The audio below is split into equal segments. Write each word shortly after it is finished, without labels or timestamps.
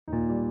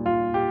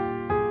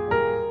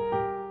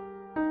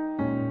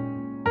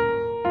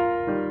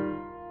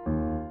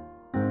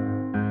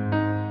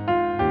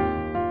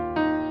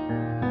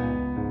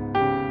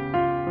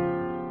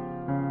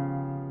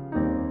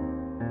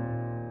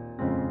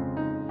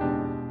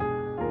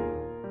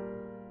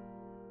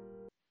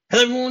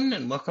Hello, everyone,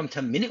 and welcome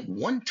to minute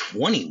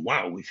 120.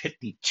 Wow, we've hit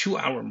the 2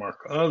 hour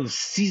mark of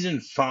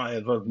season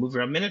 5 of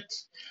MovieRob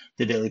Minutes,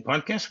 the daily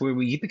podcast where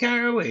we yippee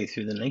our way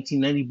through the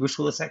 1990 Bruce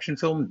Willis action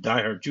film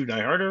Die Hard 2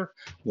 Die Harder,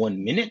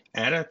 1 minute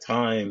at a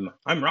time.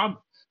 I'm Rob,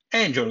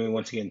 and joining me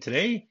once again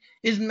today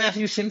is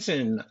Matthew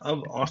Simpson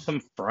of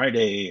Awesome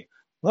Friday.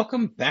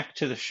 Welcome back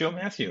to the show,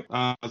 Matthew.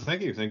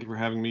 Thank you. Thank you for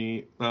having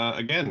me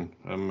again.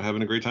 I'm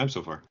having a great time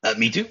so far.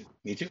 Me too.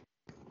 Me too.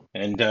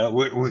 And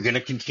we're going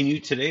to continue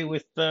today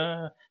with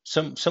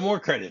some more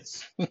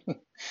credits.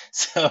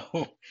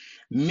 So,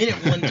 minute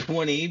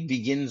 120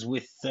 begins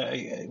with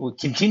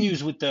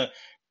continues with the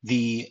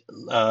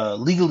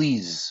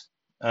legalese.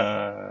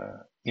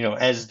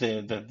 As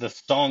the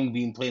song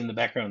being played in the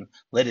background,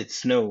 "Let It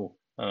Snow,"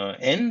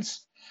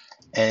 ends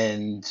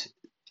and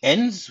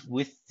ends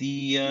with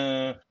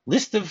the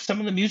list of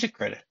some of the music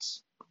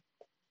credits.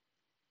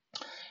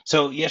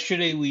 So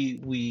yesterday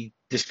we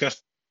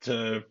discussed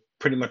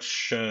pretty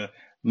much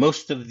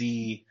most of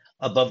the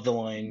above the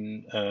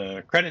line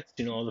credits.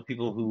 All the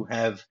people who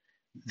have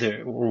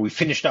or we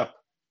finished up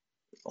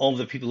all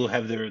the people who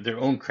have their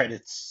own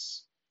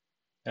credits.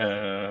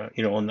 On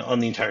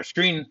the entire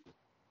screen,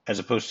 as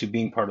opposed to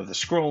being part of the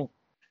scroll.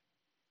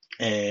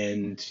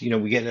 And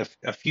we get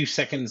a few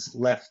seconds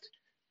left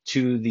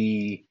to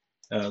the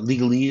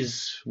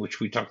legalese, which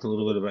we talked a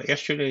little bit about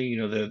yesterday.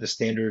 The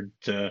standard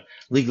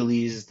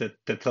legalese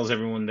that tells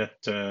everyone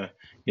that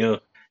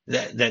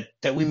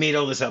that we made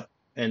all this up,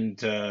 and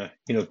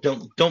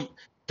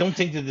don't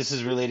think that this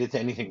is related to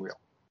anything real.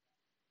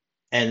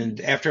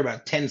 And after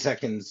about 10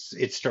 seconds,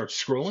 it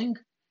starts scrolling,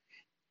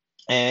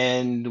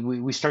 and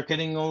we start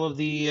getting all of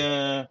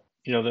the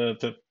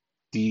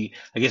the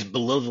I guess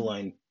below the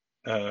line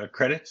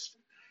credits,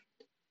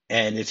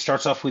 and it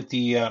starts off with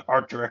the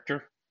art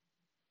director.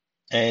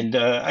 And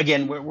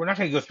again, we're not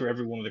going to go through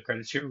every one of the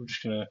credits here. We're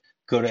just going to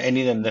go to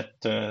any of them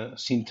that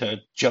seem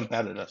to jump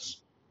out at us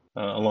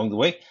along the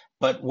way.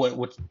 But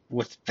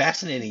what's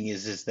fascinating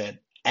is that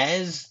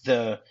as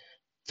the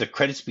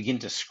credits begin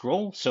to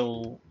scroll,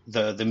 so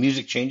the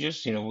music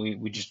changes.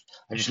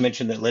 I just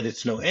mentioned that "Let It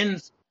Snow"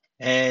 ends,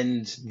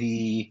 and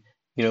the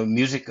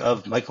music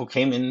of Michael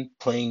Kamen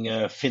playing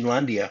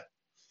Finlandia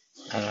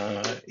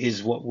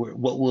is what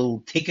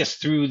will take us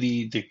through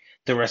the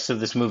rest of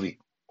this movie.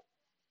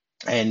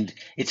 And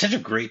it's such a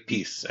great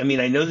piece. I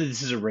mean, I know that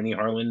this is a Rennie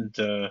Harlan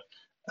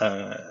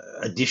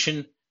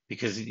edition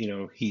because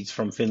he's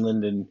from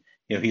Finland, and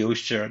he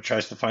always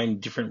tries to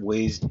find different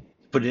ways to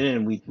put it in.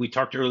 And we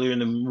talked earlier in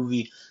the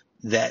movie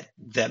that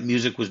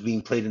music was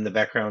being played in the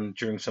background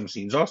during some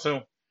scenes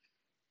also.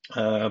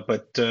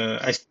 But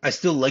I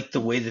still like the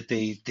way that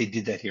they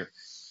did that here.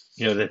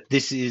 That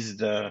this is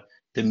the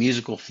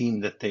musical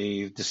theme that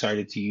they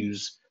decided to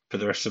use for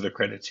the rest of the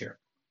credits here.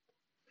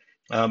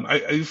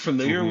 Are you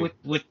familiar hmm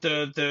with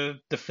the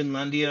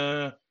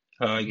Finlandia?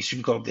 I guess you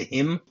can call it the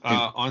hymn.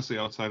 Honestly,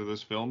 outside of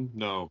this film,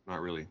 no,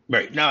 not really.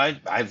 Right. No, I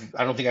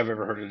don't think I've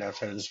ever heard it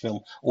outside of this film,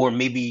 or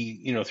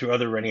maybe through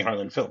other Rennie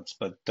Harlan films.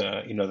 But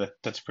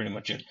that's pretty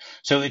much it.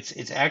 So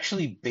it's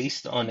actually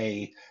based on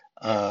a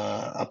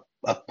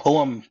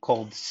poem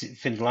called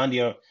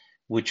Finlandia,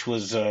 which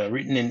was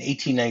written in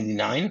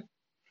 1899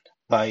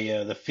 by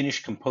the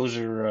Finnish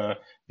composer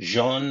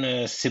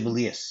Jean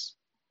Sibelius,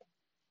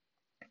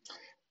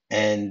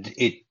 and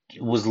it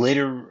was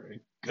later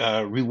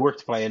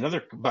reworked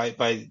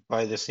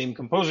by the same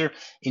composer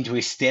into a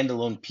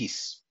standalone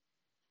piece.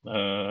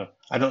 I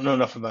don't know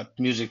enough about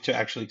music to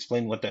actually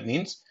explain what that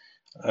means.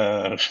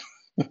 Uh,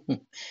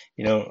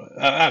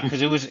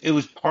 because it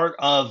was part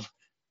of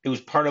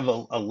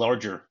a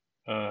larger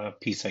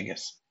piece, I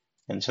guess,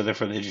 and so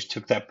therefore they just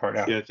took that part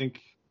out. Yeah, I think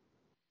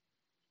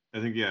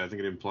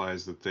it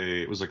implies that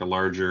it was like a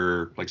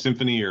larger like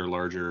symphony or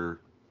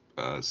larger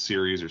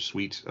series or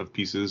suite of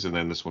pieces, and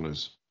then this one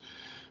is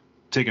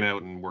taken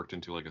out and worked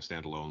into like a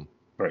standalone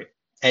Right.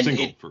 And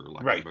single, it for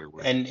lack of a right. better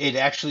word. And it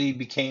actually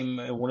became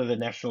one of the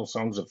national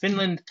songs of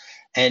Finland,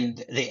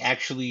 and they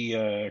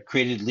actually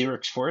created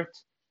lyrics for it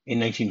in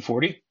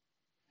 1940.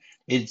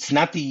 It's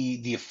not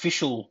the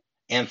official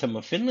anthem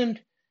of Finland,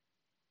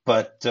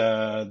 but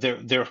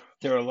there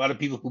are a lot of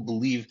people who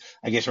believe,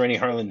 I guess Rennie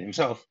Harlan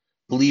himself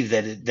believe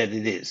that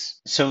it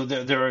is. So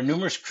there are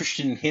numerous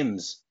Christian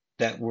hymns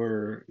that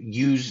were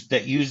used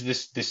that use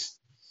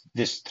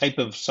this type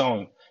of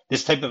song,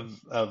 this type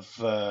of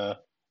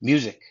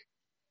music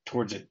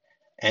towards it.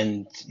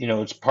 And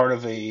it's part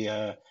of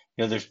a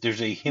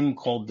there's a hymn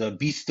called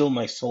 "Be Still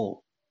My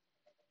Soul,"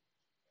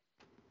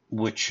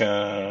 which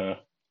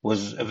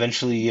was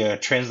eventually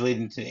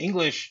translated into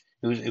English.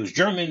 It was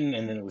German,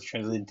 and then it was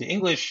translated into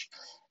English,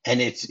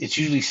 and it's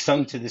usually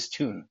sung to this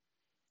tune.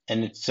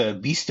 And it's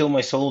 "Be still,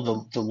 my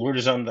soul, the Lord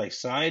is on thy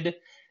side.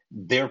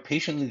 Bear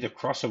patiently the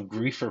cross of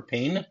grief or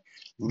pain.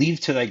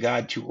 Leave to thy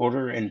God to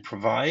order and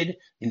provide.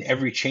 In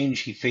every change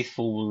he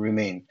faithful will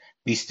remain.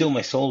 Be still,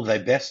 my soul, thy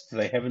best,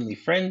 thy heavenly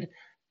friend.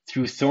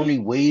 Through thorny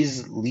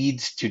ways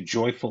leads to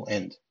joyful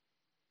end."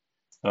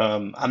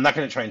 I'm not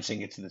going to try and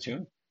sing it to the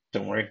tune.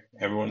 Don't worry,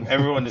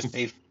 everyone is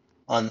safe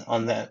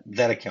on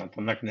that account.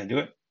 I'm not going to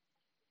do it.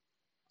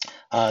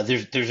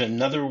 There's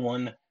another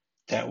one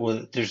that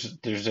was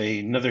there's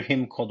another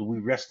hymn called "We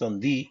Rest on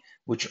Thee,"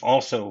 which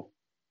also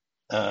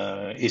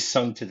is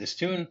sung to this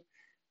tune,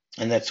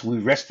 and that's "We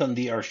rest on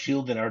Thee, our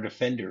shield and our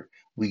defender.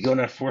 We go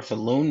not forth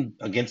alone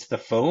against the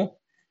foe.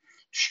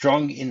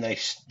 Strong in thy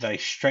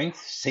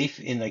strength, safe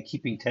in thy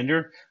keeping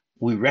tender.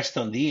 We rest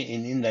on Thee,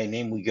 and in Thy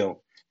name we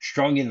go.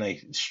 Strong in Thy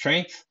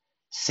strength,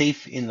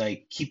 safe in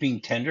Thy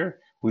keeping tender.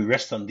 We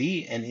rest on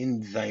Thee, and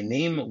in Thy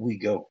name we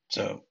go."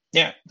 So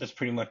yeah, that's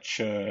pretty much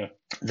the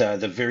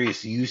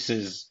various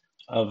uses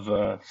of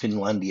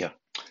Finlandia.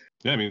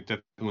 Yeah, I mean,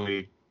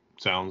 definitely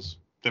sounds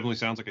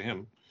like a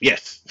hymn.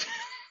 Yes.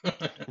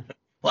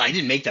 Well, I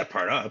didn't make that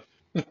part up.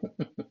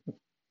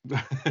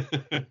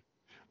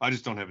 I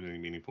just don't have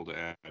anything meaningful to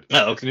add.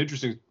 Oh, It's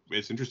okay.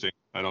 It's interesting.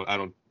 I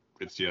don't.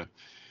 It's yeah.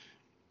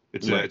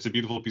 Right. It's a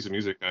beautiful piece of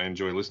music. I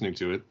enjoy listening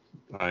to it.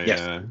 I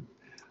Yes.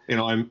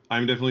 I'm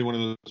definitely one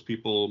of those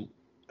people.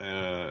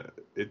 Uh,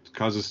 it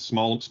causes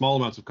small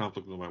amounts of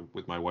conflict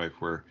with my wife,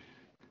 where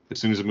as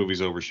soon as the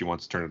movie's over, she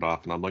wants to turn it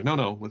off, and I'm like,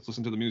 no, let's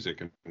listen to the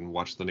music and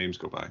watch the names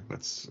go by.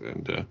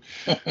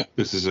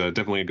 This is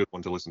definitely a good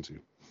one to listen to.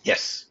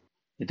 Yes.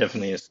 It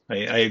definitely is. I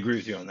agree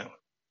with you on that one.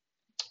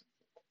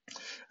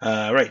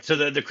 Right. So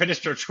the credits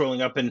start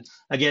scrolling up, and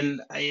again,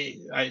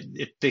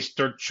 they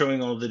start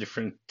showing all the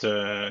different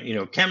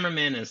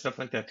cameramen and stuff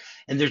like that.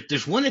 And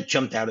there's one that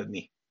jumped out at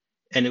me,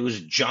 and it was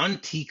John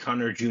T.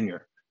 Connor Jr.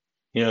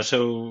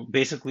 So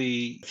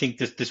basically, I think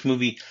this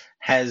movie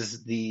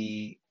has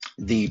the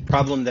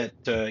problem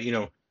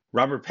that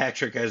Robert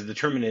Patrick as the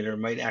Terminator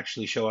might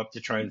actually show up to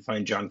try and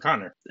find John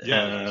Connor.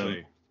 Yeah, I was gonna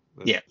say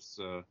Yeah, that's.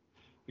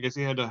 I guess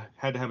he had to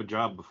have a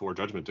job before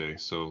Judgment Day,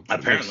 so it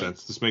makes apparently.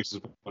 sense. This makes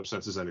as much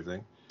sense as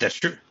anything. That's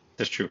true.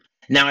 That's true.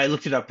 Now I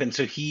looked it up, and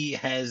so he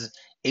has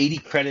 80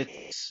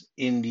 credits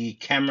in the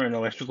camera and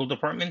electrical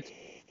department,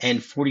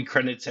 and 40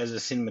 credits as a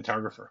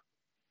cinematographer.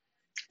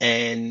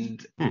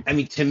 And Hmm. I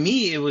mean, to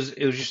me, it was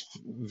just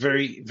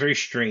very very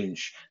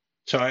strange.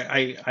 So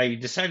I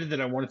decided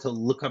that I wanted to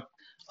look up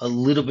a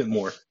little bit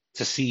more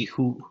to see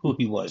who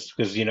he was,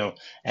 because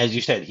as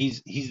you said,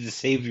 he's the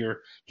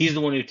savior. He's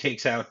the one who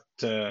takes out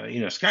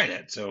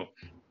Skynet. So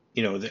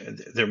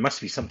there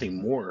must be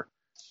something more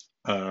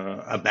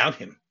about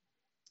him.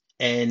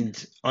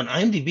 And on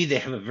IMDb, they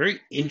have a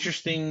very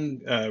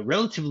interesting,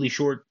 relatively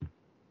short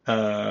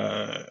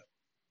uh,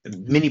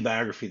 mini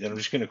biography that I'm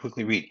just going to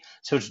quickly read.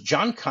 So it's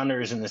John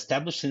Connor is an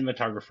established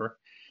cinematographer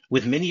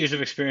with many years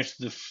of experience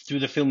through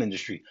the film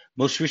industry.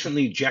 Most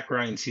recently, Jack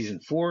Ryan season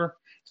 4,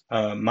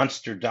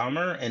 Monster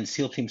Dahmer, and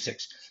SEAL Team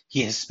 6.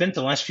 He has spent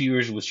the last few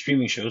years with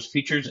streaming shows,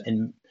 features,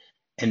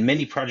 and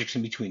many projects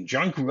in between.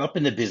 John grew up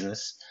in the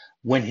business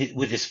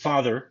with his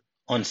father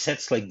on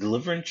sets like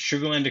Deliverance,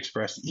 Sugarland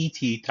Express,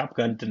 E.T., Top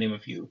Gun, to name a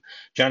few.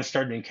 John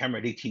started in camera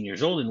at 18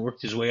 years old and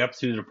worked his way up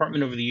through the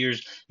department over the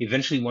years.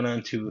 Eventually went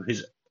on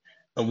his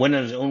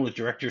own with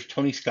directors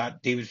Tony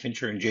Scott, David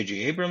Fincher, and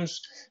J.J.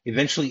 Abrams,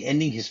 eventually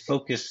ending his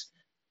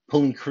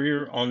pulling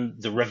career on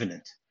The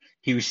Revenant.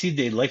 He received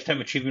a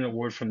Lifetime Achievement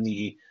Award from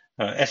the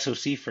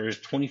SOC for his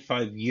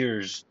 25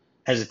 years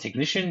as a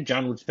technician.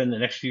 John would spend the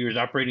next few years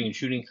operating and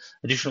shooting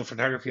additional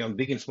photography on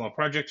big and small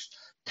projects.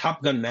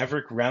 Top Gun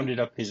Maverick rounded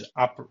up his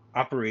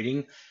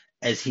operating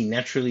as he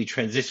naturally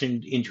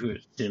transitioned into a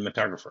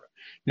cinematographer.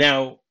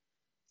 Now,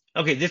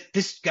 okay,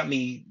 this got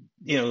me,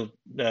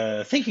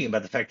 thinking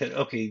about the fact that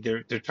okay,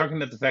 they're talking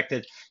about the fact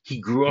that he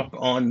grew up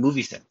on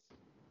movie sets.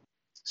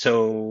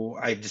 So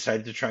I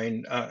decided to try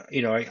and,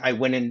 I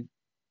went in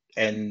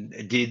and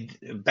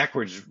did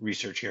backwards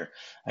research here.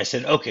 I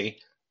said, okay,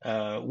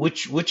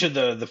 which of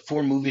the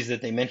four movies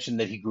that they mentioned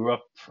that he grew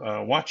up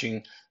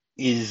watching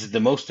is the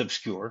most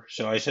obscure?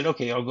 So I said,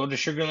 okay, I'll go to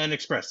Sugarland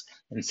Express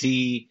and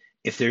see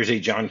if there's a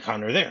John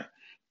Connor there.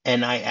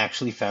 And I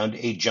actually found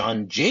a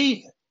John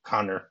J.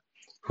 Connor,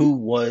 who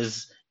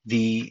was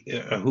the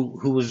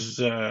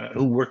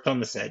who worked on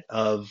the set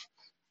of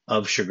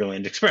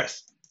Sugarland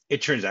Express.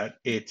 It turns out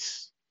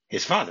it's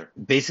his father.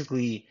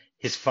 Basically,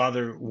 his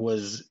father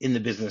was in the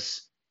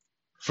business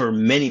for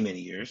many, many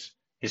years.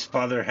 His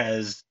father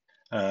has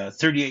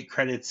 38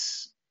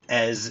 credits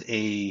as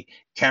a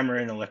camera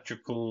and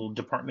electrical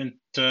department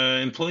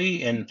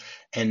employee, and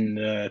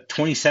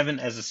 27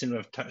 as a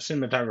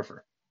cinematographer.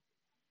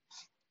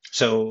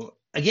 So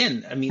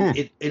again, I mean, Hmm.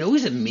 it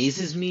always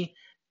amazes me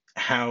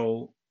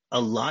how a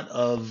lot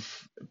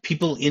of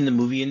people in the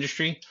movie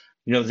industry,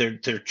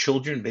 their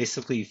children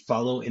basically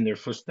follow in their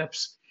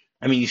footsteps.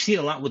 I mean, you see it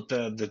a lot with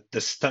the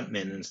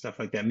stuntmen and stuff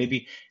like that.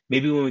 Maybe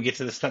when we get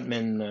to the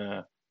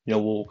stuntmen,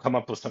 we'll come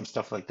up with some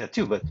stuff like that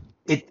too. But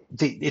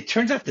it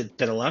turns out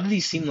that a lot of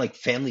these seem like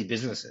family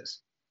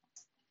businesses.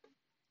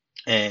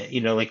 And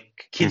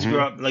like kids grow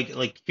Mm-hmm. up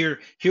like here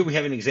we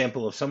have an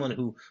example of someone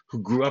who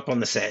grew up on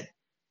the set,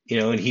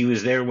 and he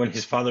was there when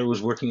his father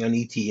was working on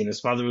ET and his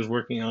father was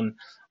working on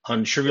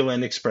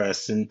Sugarland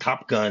Express and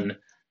Top Gun,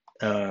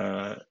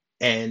 uh,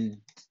 and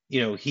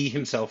he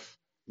himself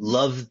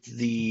loved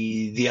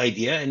the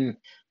idea, and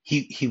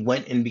he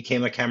went and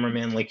became a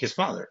cameraman like his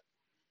father,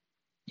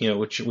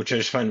 which I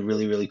just find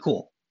really really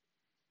cool.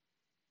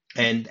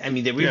 And I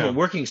mean, they were Yeah. even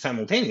working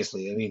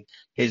simultaneously. I mean,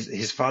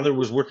 his father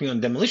was working on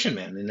Demolition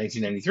Man in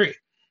 1993.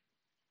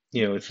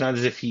 It's not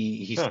as if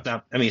he Huh.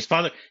 stopped. I mean,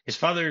 his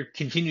father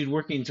continued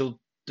working until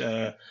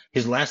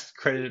his last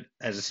credit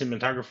as a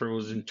cinematographer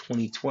was in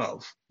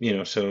 2012.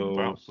 Wow.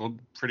 So So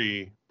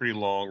pretty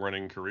long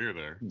running career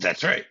there.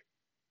 that's right.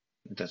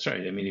 That's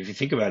right. I mean, if you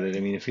think about it,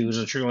 I mean, if he was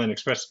a Sugarland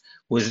Express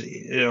was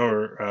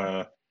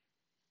or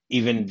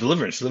even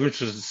Deliverance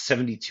was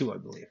 72, I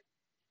believe.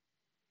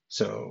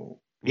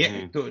 So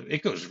yeah, Hmm.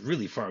 it goes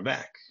really far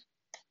back,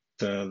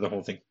 the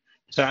whole thing.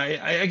 So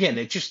I again,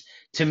 it just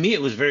to me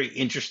it was very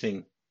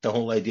interesting, the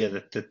whole idea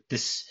that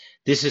this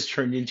has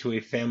turned into a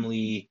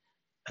family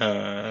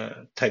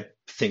type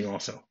thing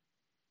also.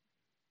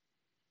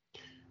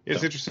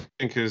 It's So interesting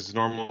because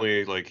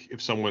normally, like,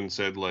 if someone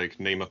said like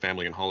name a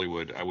family in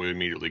Hollywood, I would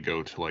immediately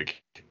go to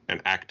like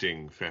an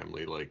acting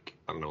family, like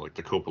I don't know, like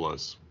the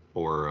Coppolas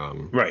or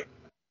right,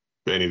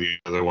 any of the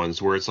other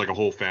ones, where it's like a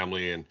whole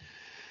family and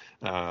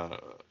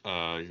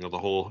the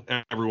whole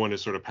everyone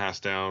is sort of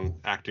passed down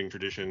acting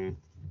tradition,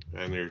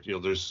 and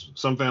there's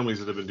some families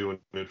that have been doing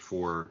it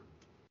for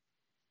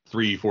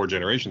 3, 4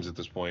 generations at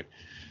this point.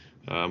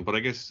 But I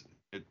guess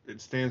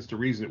it stands to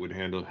reason it would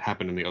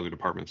happen in the other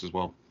departments as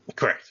well.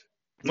 correct.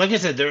 Like I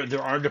said,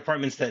 there are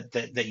departments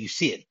that you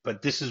see it,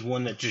 but this is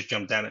one that just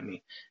jumped out at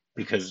me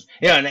because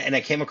yeah, and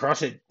I came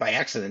across it by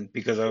accident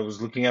because I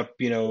was looking up,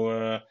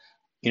 the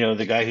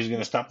guy who's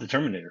going to stop the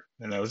Terminator,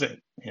 and that was it.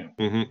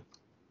 Hmm.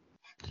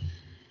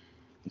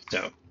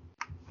 So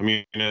I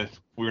mean,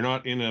 we're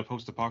not in a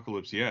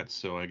post-apocalypse yet,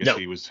 so I guess no,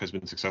 he has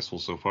been successful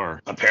so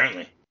far.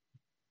 apparently,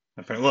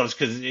 well, it's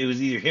because it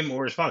was either him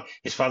or his father.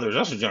 His father was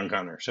also John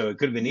Connor, so it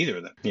could have been either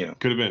of them.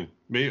 Could have been.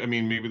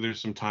 Maybe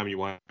there's some time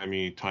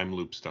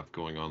loop stuff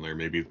going on there.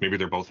 Maybe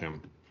they're both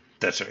him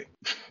That's right.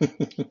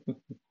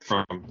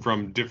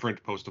 from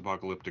different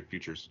post-apocalyptic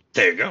futures.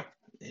 There you go.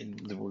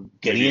 And we're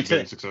Maybe he's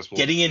been successful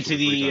getting two into or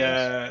three the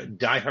times.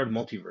 Die Hard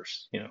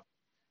multiverse.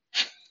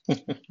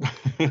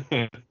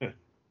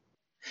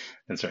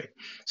 That's right.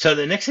 So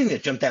the next thing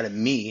that jumped out at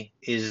me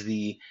is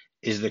the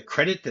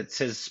credit that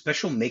says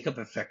special makeup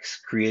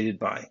effects created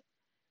by,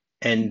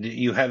 and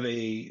you have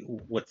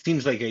what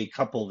seems like a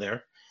couple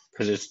there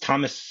because it's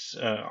Thomas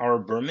R.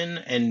 Berman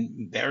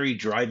and Barry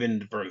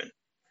Driven Berman.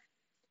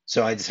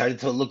 So I decided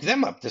to look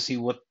them up to see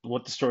what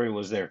the story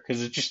was there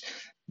because it just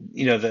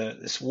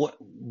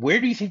where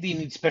do you think they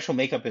need special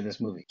makeup in this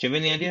movie? Do you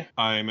have any idea?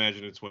 I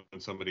imagine it's when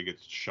somebody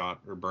gets shot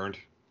or burned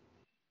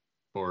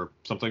or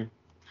something.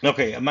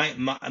 Okay,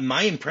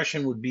 my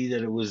impression would be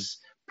that it was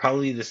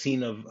probably the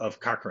scene of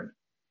Cochrane.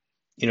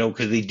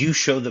 Because they do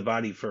show the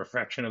body for a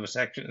fraction of a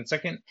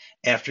second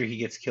after he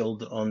gets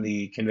killed on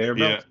the conveyor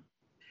Yeah.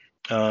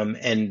 belt.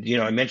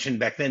 And I mentioned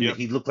back then that Yep.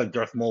 he looked like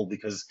Darth Maul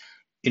because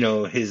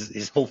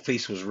his whole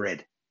face was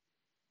red.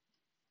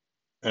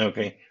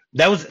 Okay,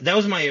 that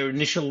was my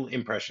initial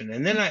impression,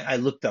 and then I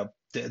looked up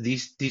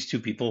these two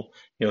people,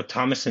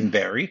 Thomas and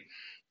Barry,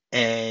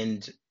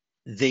 and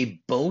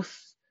they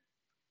both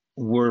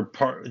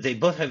they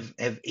both have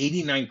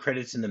 89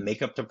 credits in the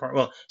makeup department.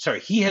 Well, sorry,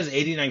 he has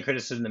 89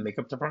 credits in the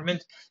makeup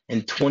department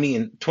and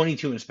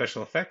 22 in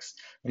special effects,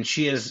 and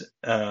she has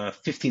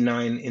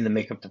 59 in the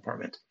makeup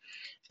department.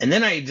 And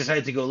then I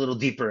decided to go a little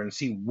deeper and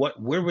see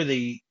where were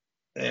they,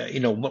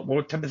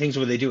 what type of things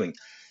were they doing?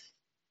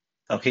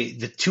 Okay,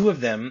 the two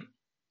of them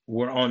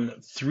were on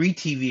 3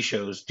 TV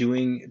shows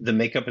doing the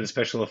makeup and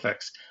special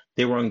effects.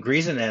 They were on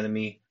Grey's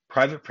Anatomy,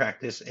 Private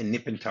Practice, and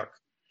Nip and Tuck.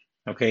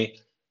 Okay,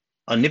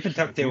 on Nip and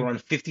Tuck, they Hmm. were on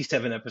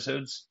 57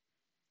 episodes.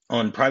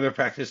 On Private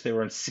Practice, they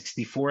were on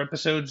 64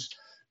 episodes.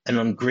 And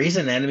on Grey's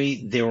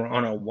Anatomy, they were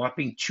on a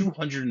whopping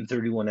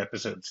 231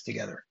 episodes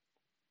together.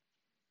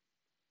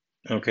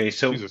 Okay,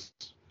 so Jesus.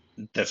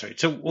 that's right.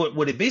 So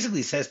what it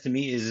basically says to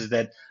me is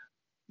that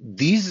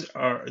these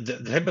are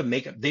the type of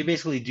makeup they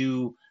basically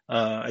do.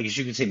 I guess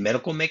you could say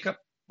medical makeup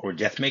or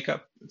death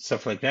makeup,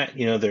 stuff like that.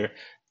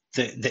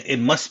 It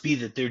must be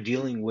that they're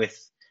dealing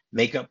with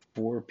makeup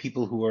for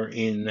people who are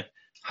in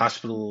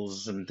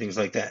hospitals and things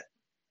like that,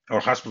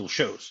 or hospital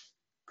shows,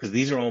 because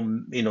these are all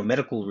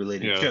medical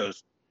related Yeah.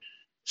 shows.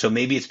 So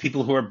maybe it's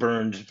people who are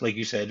burned, like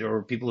you said,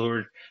 or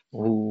people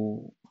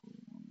who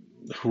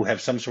who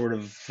have some sort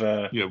of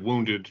Yeah.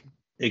 Wounded.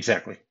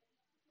 exactly.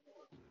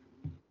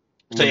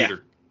 So yeah, Wounded,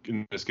 or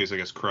in this case, I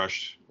guess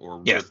crushed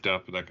or yes, ripped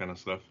up, that kind of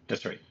stuff.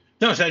 that's right.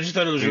 No, so I just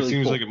thought it was And it really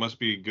seems like cool. it must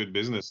be good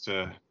business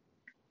to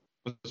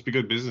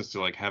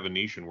like have a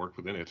niche and work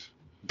within it.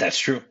 That's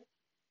true.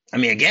 I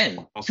mean,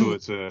 again, Also, two,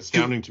 it's two.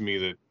 astounding to me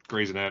that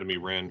Grey's Anatomy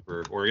ran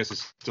for, or I guess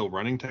it's still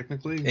running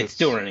technically. It's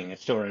still That's running.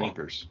 It's still running,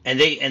 bonkers. and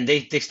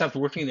they stopped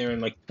working there in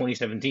like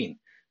 2017.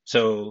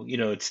 So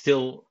it's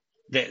still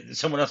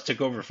someone else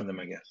took over for them,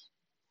 I guess,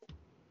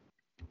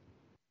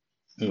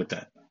 with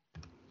that.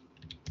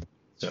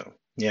 So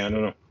yeah, I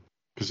don't know.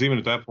 Because even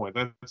at that point,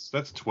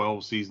 that's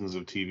 12 seasons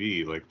of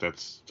TV. Like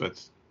that's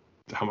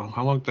how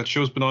long that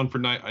show's been on for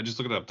nine. I just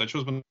looked it up. That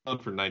show's been on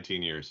for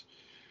 19 years.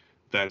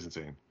 That is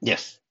insane.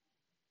 Yes,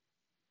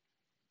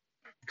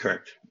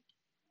 correct.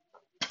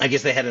 I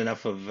guess they had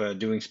enough of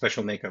doing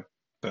special makeup.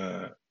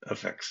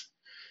 effects.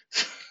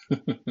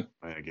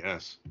 I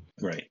guess.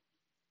 Right.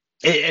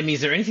 I mean,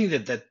 is there anything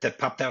that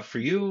popped out for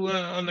you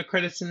on the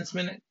credits in this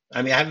minute?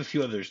 I mean, I have a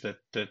few others that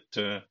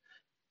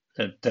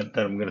I'm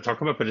going to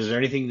talk about, but is there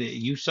anything that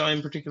you saw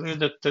in particular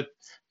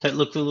that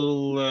looked a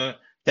little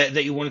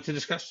that you wanted to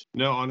discuss?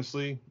 No,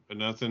 honestly,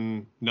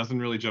 nothing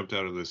really jumped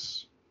out of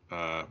this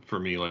for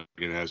me like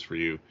it has for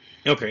you.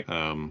 Okay.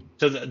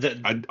 So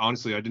I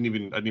honestly I didn't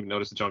even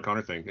notice the John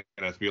Connor thing,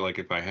 and I feel like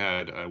if I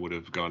had, I would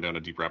have gone down a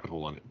deep rabbit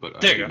hole on it, but I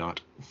there you did go.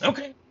 not.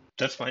 Okay,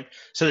 that's fine.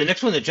 So the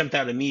next one that jumped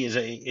out at me is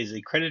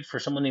a credit for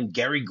someone named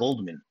Gary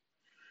Goldman,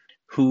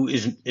 who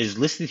is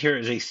listed here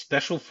as a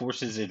Special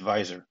Forces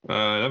advisor.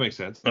 That makes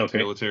sense. It's Okay.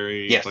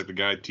 military. Yes. It's like the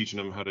guy teaching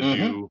them how to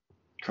Mm-hmm. do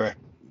Correct.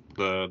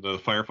 the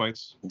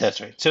firefights.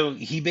 That's right. So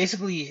he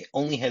basically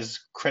only has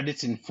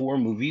credits in 4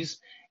 movies,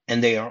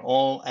 and they are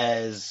all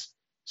as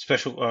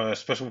special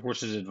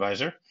forces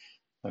advisor.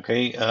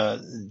 Okay.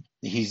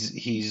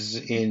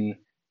 He's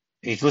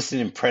listed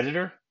in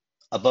Predator,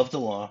 Above the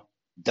Law,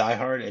 Die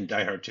Hard, and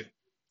Die Hard 2.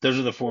 Those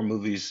are the 4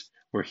 movies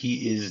where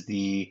he is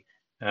the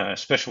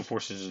special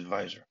forces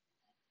advisor.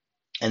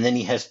 And then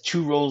he has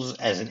 2 roles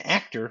as an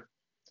actor.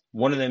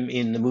 One of them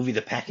in the movie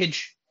The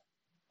Package.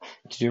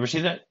 Did you ever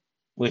see that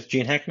with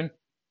Gene Hackman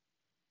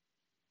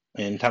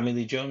and Tommy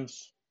Lee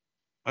Jones?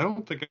 I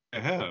don't think I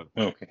have.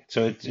 Okay,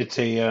 so it's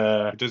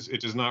a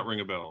It does not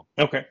ring a bell.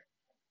 okay,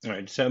 all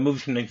right. So a movie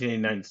from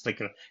 1989. It's like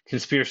a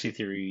conspiracy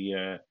theory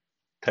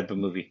type of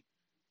movie,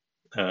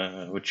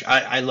 which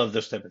I love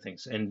those type of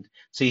things. And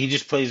so he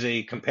just plays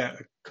a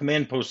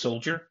command post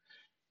soldier,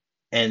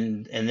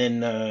 and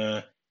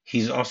then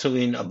he's also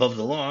in Above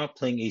the Law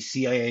playing a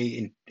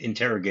CIA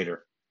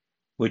interrogator,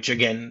 which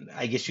again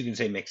I guess you can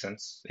say makes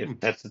sense if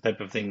that's the type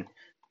of thing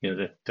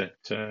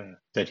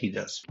that he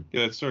does.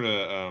 Yeah, it sort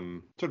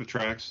of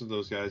tracks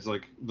those guys.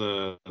 Like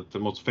the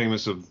most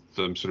famous of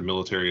the sort of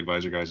military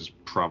advisor guys is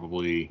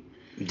probably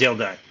Dale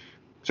Dye.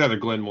 It's either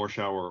Glenn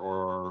Morshower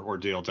or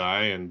Dale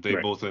Dye, and they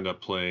Right. both end up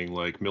playing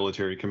like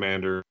military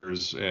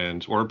commanders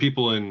or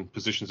people in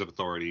positions of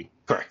authority.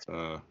 Correct.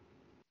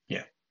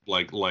 Yeah.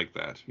 Like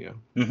that. Yeah.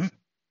 Mm-hmm.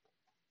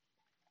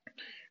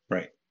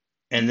 Right.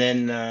 And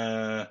then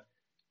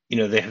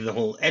they have the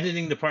whole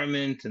editing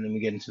department, and then we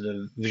get into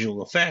the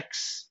visual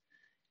effects,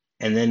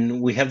 and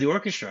then we have the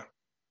orchestra.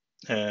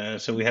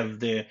 So we have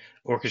the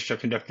orchestra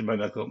conducted by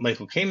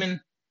Michael Kamen,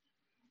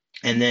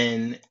 and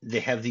then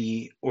they have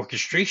the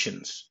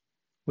orchestrations,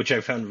 which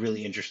I found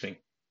really interesting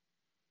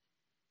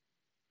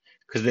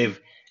because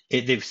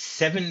they've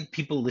 7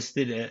 people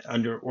listed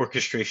under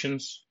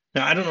orchestrations.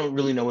 Now I don't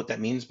really know what that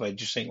means by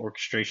just saying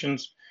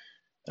orchestrations.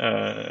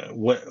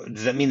 What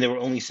does that mean? There were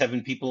only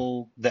 7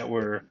 people that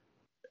were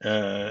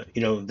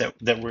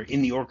that were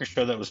in the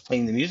orchestra that was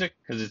playing the music,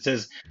 because it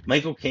says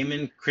Michael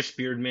Kamen, Chris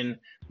Beardman,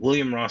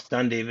 William Ross,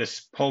 Don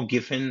Davis, Paul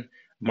Giffen,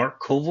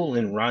 Mark Koval,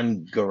 and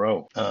Ron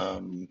Garreau.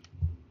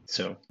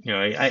 So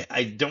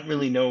I don't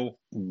really know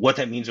what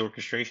that means,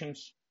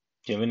 orchestrations.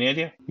 Do you have any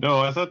idea? No,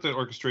 I thought that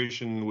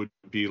orchestration would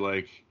be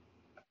like,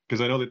 because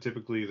I know that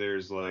typically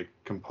there's like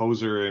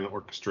composer and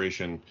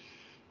orchestration,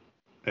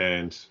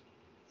 and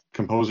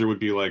composer would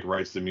be like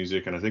writes the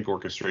music, and I think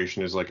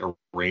orchestration is like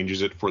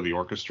arranges it for the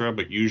orchestra,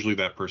 but usually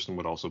that person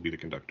would also be the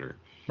conductor.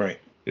 Right.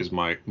 Is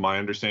my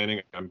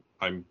understanding.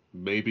 I'm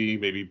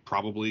maybe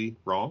probably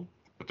wrong,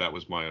 but that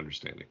was my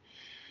understanding.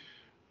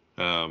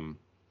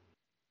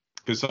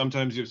 Because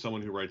sometimes you have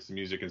someone who writes the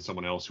music and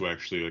someone else who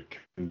actually like,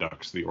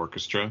 conducts the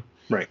orchestra.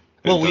 Right.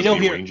 Well, we know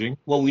here. Arranging.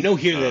 Well, we know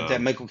here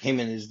that Michael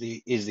Kamen is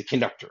the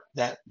conductor.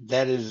 That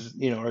is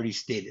already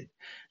stated.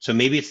 So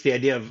maybe it's the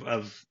idea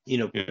of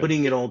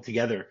putting it all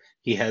together.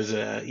 He has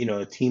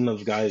a team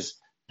of guys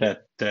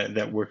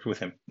that worked with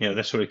him.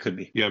 That's what it could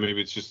be. Yeah,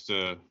 maybe it's just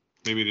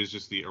maybe it is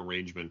just the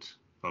arrangement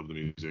of the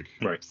music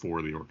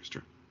for the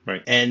orchestra.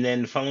 Right. And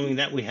then following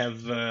that, we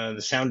have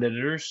the sound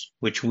editors,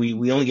 which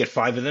we only get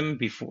 5 of them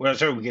before.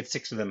 Sorry, we get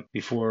 6 of them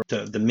before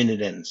the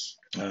minute ends.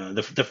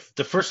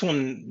 The first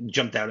one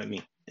jumped out at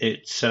me.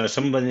 It's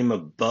someone by the name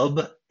of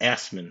Bub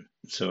Assman.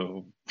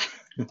 So,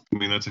 I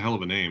mean, that's a hell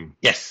of a name.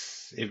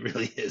 Yes, it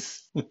really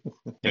is.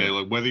 Yeah,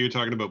 like whether you're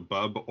talking about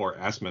Bub or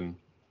Assman,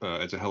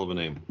 it's a hell of a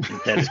name.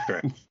 That is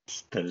correct.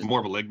 I'm more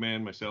of a leg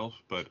man myself,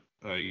 but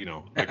I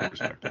can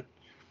respect it.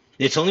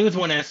 It's only with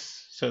 1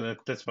 S, so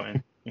that's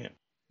fine. Yeah.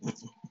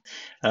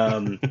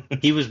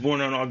 He was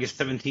born on August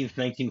 17th,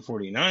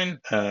 1949.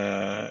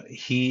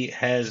 He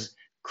has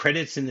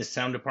credits in the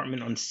sound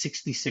department on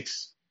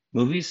 66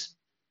 movies,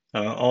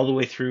 all the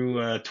way through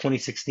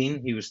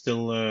 2016. He was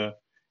still,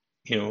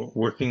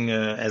 working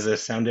as a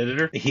sound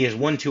editor. He has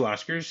won 2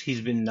 Oscars.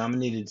 He's been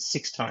nominated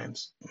 6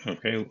 times.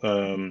 Okay.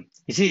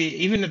 You see,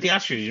 even at the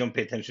Oscars, you don't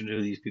pay attention to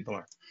who these people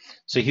are.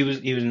 So he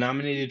was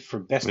nominated for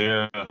best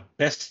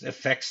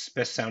effects,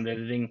 best sound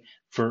editing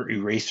for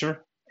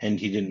Eraser, and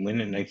he didn't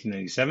win in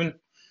 1997.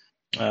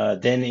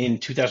 Then in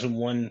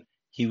 2001,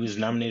 He was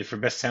nominated for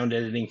Best Sound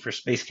Editing for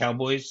Space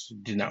Cowboys.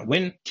 Did not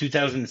win.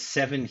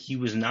 2007, he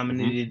was Hmm.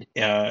 nominated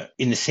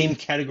in the same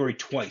category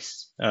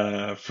twice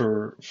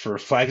for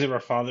Flags of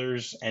Our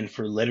Fathers and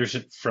for Letters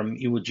from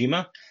Iwo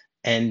Jima.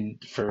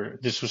 And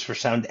this was for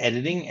sound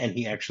editing, and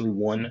he actually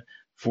won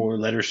for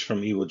Letters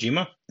from Iwo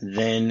Jima.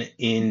 Then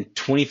in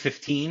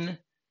 2015,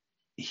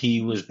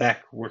 he was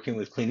back working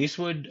with Clint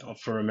Eastwood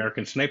for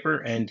American Sniper,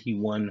 and he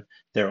won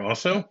there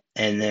also.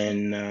 And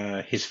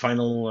then his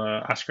final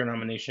Oscar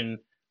nomination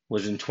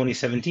was in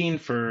 2017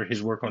 for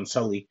his work on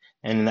Sully,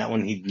 and in that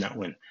one he did not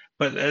win.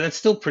 But that's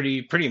still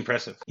pretty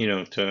impressive,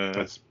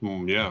 That's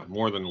yeah,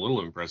 more than a little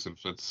impressive.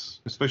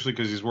 That's especially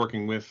because he's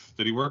working with.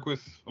 Did he work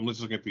with? I'm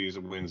just looking at these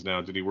wins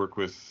now. Did he work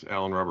with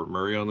Alan Robert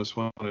Murray on this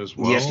one as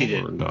Yes, he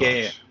well, did. or not?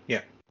 Yeah.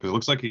 Because it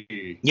looks like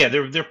he. Yeah,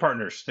 they're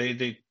partners.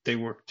 They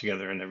work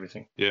together and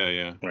everything.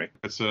 Yeah. Right.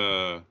 It's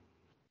an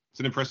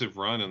impressive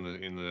run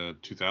in the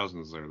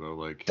 2000s there though.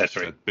 Like That's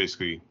right.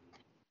 Basically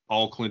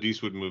all Clint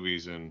Eastwood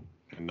movies and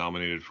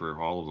nominated for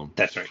all of them.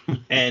 That's right.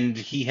 And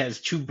he has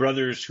two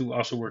brothers who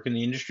also work in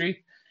the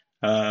industry.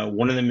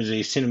 One of them is a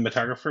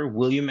cinematographer,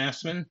 William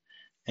Assman,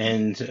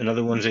 and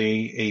another one's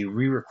a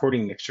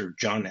re-recording mixer,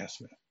 John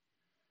Assman.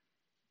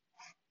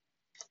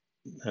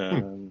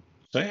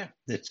 So yeah,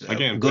 it's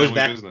Again, goes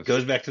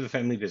business. back to the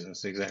family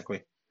business,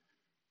 exactly.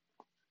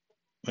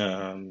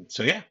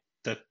 So yeah,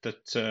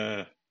 that's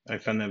I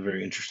found that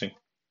very interesting.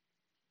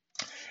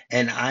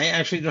 And I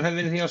actually don't have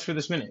anything else for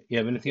this minute. You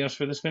have anything else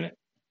for this minute?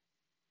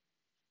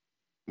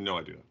 No,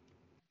 I do.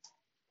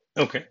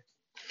 Okay.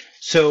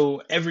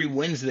 So every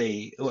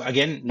Wednesday,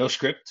 again, no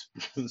script,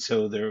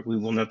 so we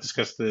will not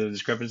discuss the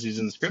discrepancies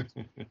in the script.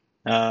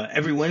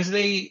 Every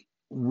Wednesday,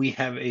 we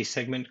have a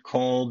segment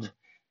called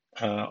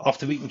Off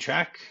the Beaten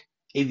Track,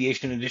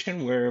 Aviation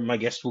Edition, where my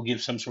guest will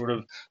give some sort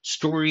of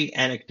story,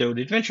 anecdote,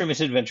 adventure,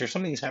 misadventure,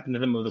 something that's happened to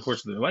them over the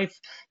course of their life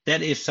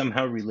that is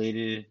somehow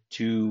related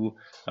to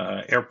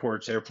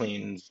airports,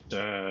 airplanes,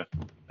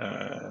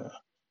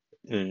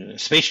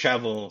 space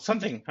travel,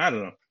 something, I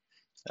don't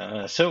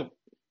know. So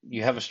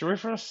you have a story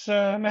for us,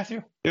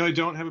 Matthew? I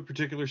don't have a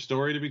particular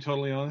story, to be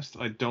totally honest.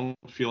 I don't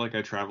feel like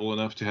I travel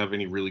enough to have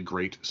any really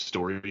great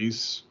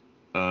stories.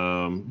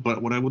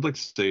 But what I would like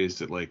to say is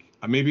that, like,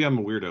 maybe I'm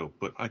a weirdo,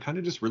 but I kind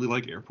of just really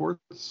like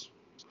airports.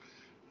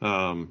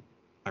 I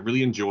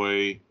really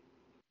enjoy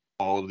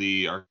all of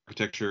the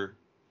architecture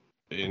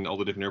in all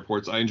the different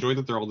airports. I enjoy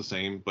that they're all the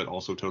same, but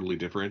also totally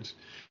different.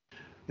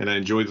 And I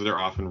enjoy that they're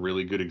often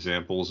really good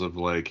examples of,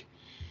 like,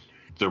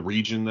 the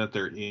region that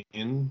they're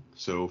in.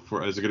 So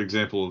as a good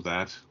example of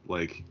that,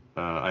 like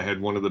I had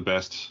one of the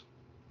best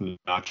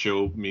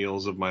nacho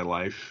meals of my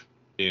life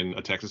in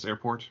a Texas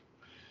airport.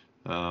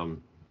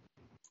 And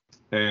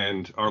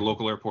our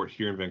local airport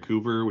here in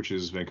Vancouver, which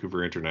is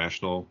Vancouver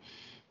International,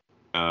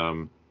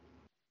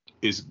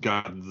 is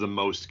got the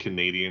most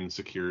Canadian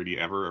security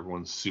ever.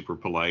 Everyone's super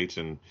polite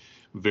and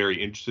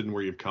very interested in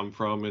where you've come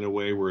from in a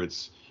way where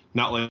it's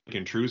not like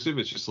intrusive.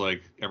 It's just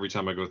like every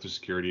time I go through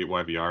security at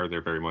YVR,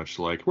 they're very much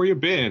like, "Where you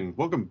been?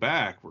 Welcome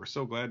back. We're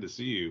so glad to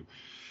see you."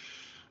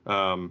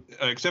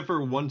 Except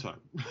for one time.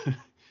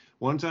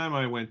 One time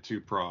I went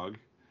to Prague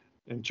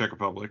in Czech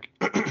Republic,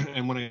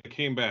 and when I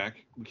came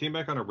back, we came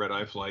back on a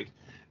red-eye flight,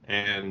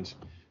 and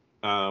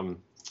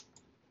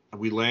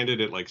we landed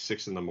at like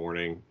 6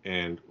 a.m.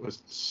 and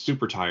was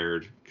super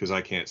tired because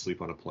I can't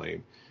sleep on a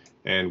plane.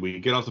 And we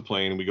get off the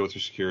plane and we go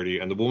through security,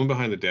 and the woman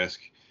behind the desk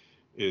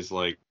is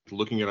like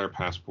looking at our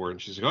passport,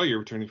 and she's like, "Oh, you're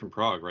returning from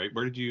Prague, right?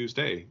 Where did you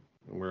stay?"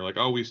 And we're like,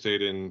 "Oh, we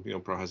stayed in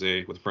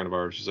Prahaze with a friend of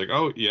ours." She's like,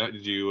 "Oh yeah,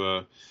 did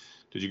you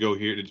go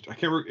here?" I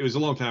can't remember. It was a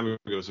long time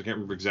ago, so I can't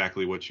remember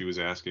exactly what she was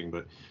asking,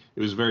 but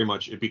it was very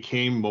much. It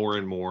became more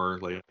and more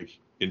like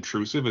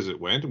intrusive as it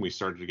went, and we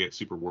started to get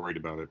super worried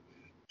about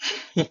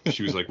it.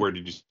 She was like, "Where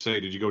did you stay?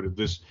 Did you go to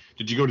this?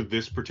 Did you go to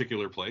this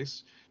particular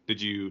place?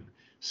 Did you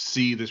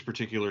see this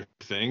particular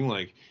thing?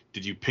 Like,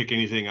 did you pick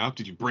anything up?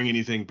 Did you bring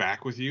anything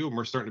back with you?" And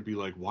we're starting to be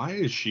like, "Why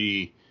is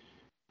she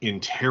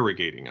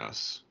interrogating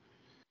us?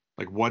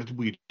 Like, what did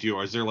we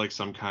do? Is there like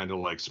some kind of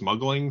like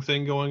smuggling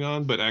thing going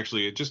on?" But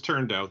actually, it just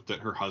turned out that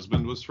her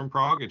husband was from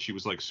Prague, and she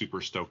was like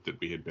super stoked that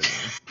we had been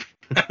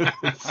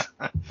there.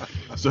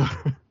 So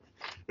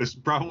it's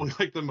probably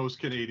like the most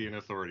Canadian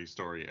authority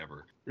story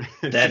ever.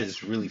 That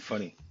is really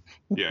funny.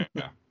 Yeah.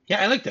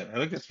 Yeah, I like that. I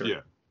like that story.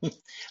 Yeah.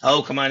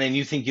 Oh, come on, and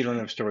you think you don't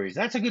have stories?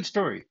 That's a good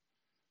story.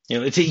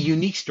 It's a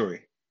unique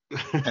story.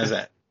 How's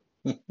that?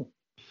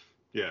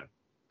 Yeah.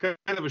 Kind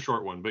of a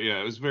short one, but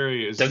yeah, it was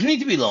very. Doesn't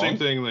need to be long. Same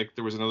thing. Like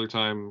there was another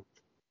time.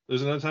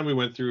 There's another time we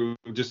went through.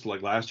 Just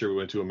like last year, we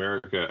went to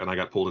America, and I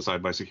got pulled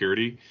aside by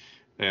security.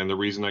 And the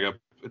reason it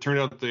turned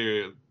out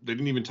they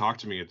didn't even talk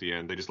to me at the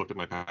end. They just looked at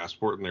my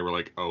passport and they were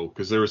like, "Oh,"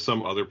 because there was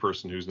some other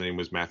person whose name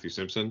was Matthew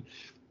Simpson,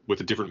 with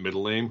a different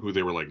middle name, who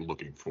they were like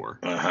looking for.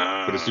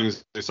 Uh-huh. But as soon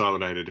as they saw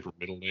that I had a different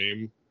middle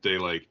name,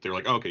 they're like,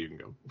 oh, "Okay, you can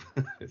go."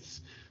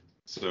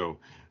 So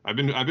I've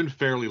been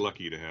fairly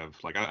lucky to have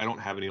like I don't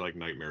have any like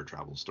nightmare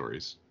travel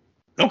stories.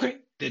 Okay,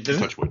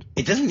 Touch wood.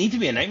 It doesn't need to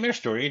be a nightmare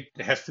story.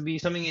 It has to be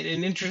an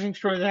interesting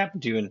story that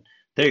happened to you. And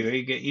There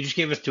you go. You just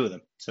gave us 2 of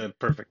them. So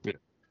perfect. Yeah.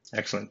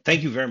 Excellent.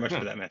 Thank you very much Yeah.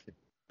 for that, Matthew.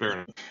 Fair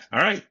enough. All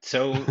right.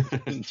 So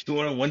do you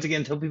want to once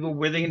again tell people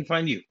where they can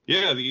find you?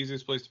 Yeah, the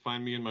easiest place to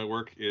find me and my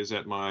work is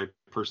at my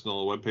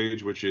personal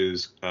webpage, which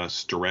is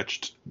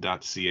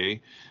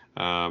stretched.ca.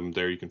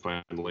 There you can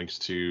find links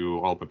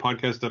to all of my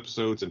podcast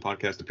episodes and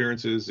podcast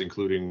appearances,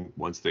 including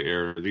once they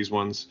air these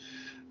ones.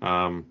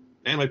 And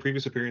my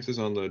previous appearances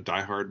on the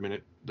Die Hard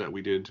Minute that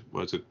we did,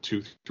 was it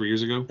 2-3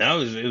 years ago?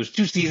 No, it was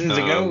 2 seasons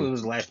ago. It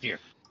was last year.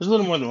 It was a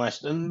little more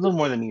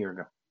than a year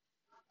ago.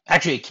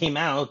 Actually, it came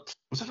out.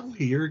 Was that only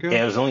a year ago?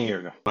 Yeah, it was only a year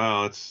ago.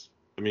 Wow,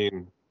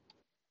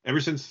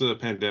 ever since the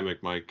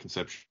pandemic, my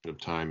conception of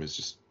time is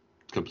just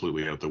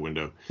completely out the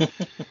window.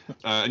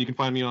 And you can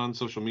find me on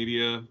social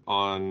media,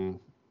 on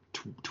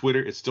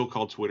Twitter. It's still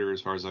called Twitter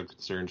as far as I'm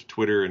concerned.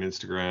 Twitter and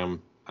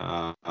Instagram,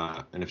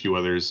 and a few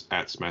others,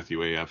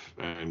 @SmatthewAF,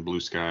 and Blue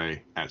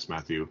Sky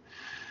 @Smatthew.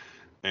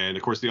 And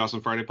of course, the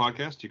Awesome Friday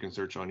podcast, you can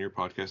search on your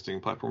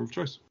podcasting platform of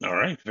choice. All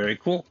right, very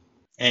cool.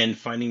 And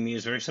finding me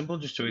is very simple.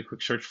 Just do a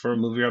quick search for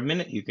MovieRob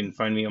Minute. You can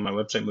find me on my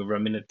website,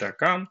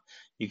 MovieRobMinute.com.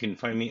 You can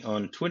find me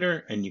on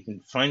Twitter, and you can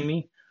find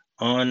me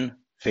on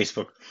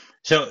Facebook.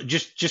 So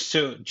just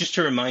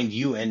to remind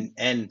you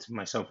and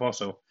myself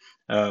also,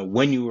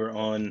 when you were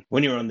on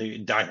the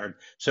Die Hard.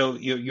 So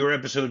your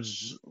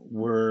episodes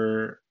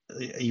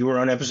you were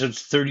on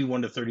episodes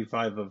 31 to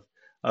 35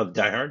 of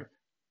Die Hard,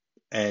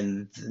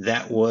 and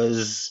that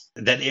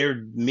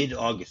aired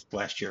mid-August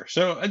last year.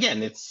 So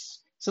again, it's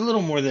a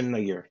little more than a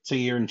year. It's a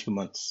year and 2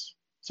 months.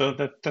 So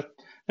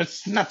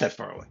that's not that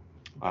far away.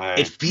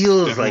 It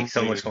feels like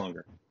so much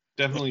longer.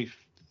 Definitely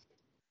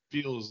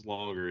feels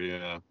longer,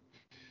 yeah.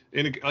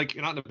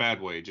 Not in a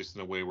bad way, just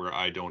in a way where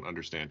I don't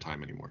understand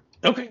time anymore.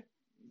 Okay.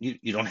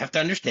 You don't have to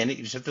understand it.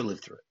 You just have to live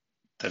through it.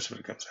 That's what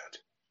it comes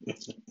down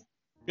to.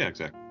 Yeah,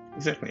 exactly.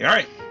 Exactly. All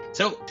right.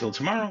 So till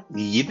tomorrow.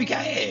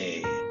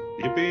 Yippee-ki-yay.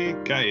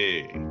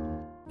 Yippee-ki-yay.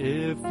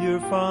 If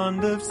you're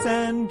fond of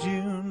sand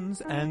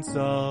dunes and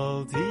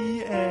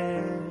salty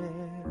air,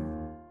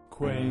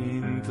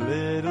 quaint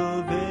little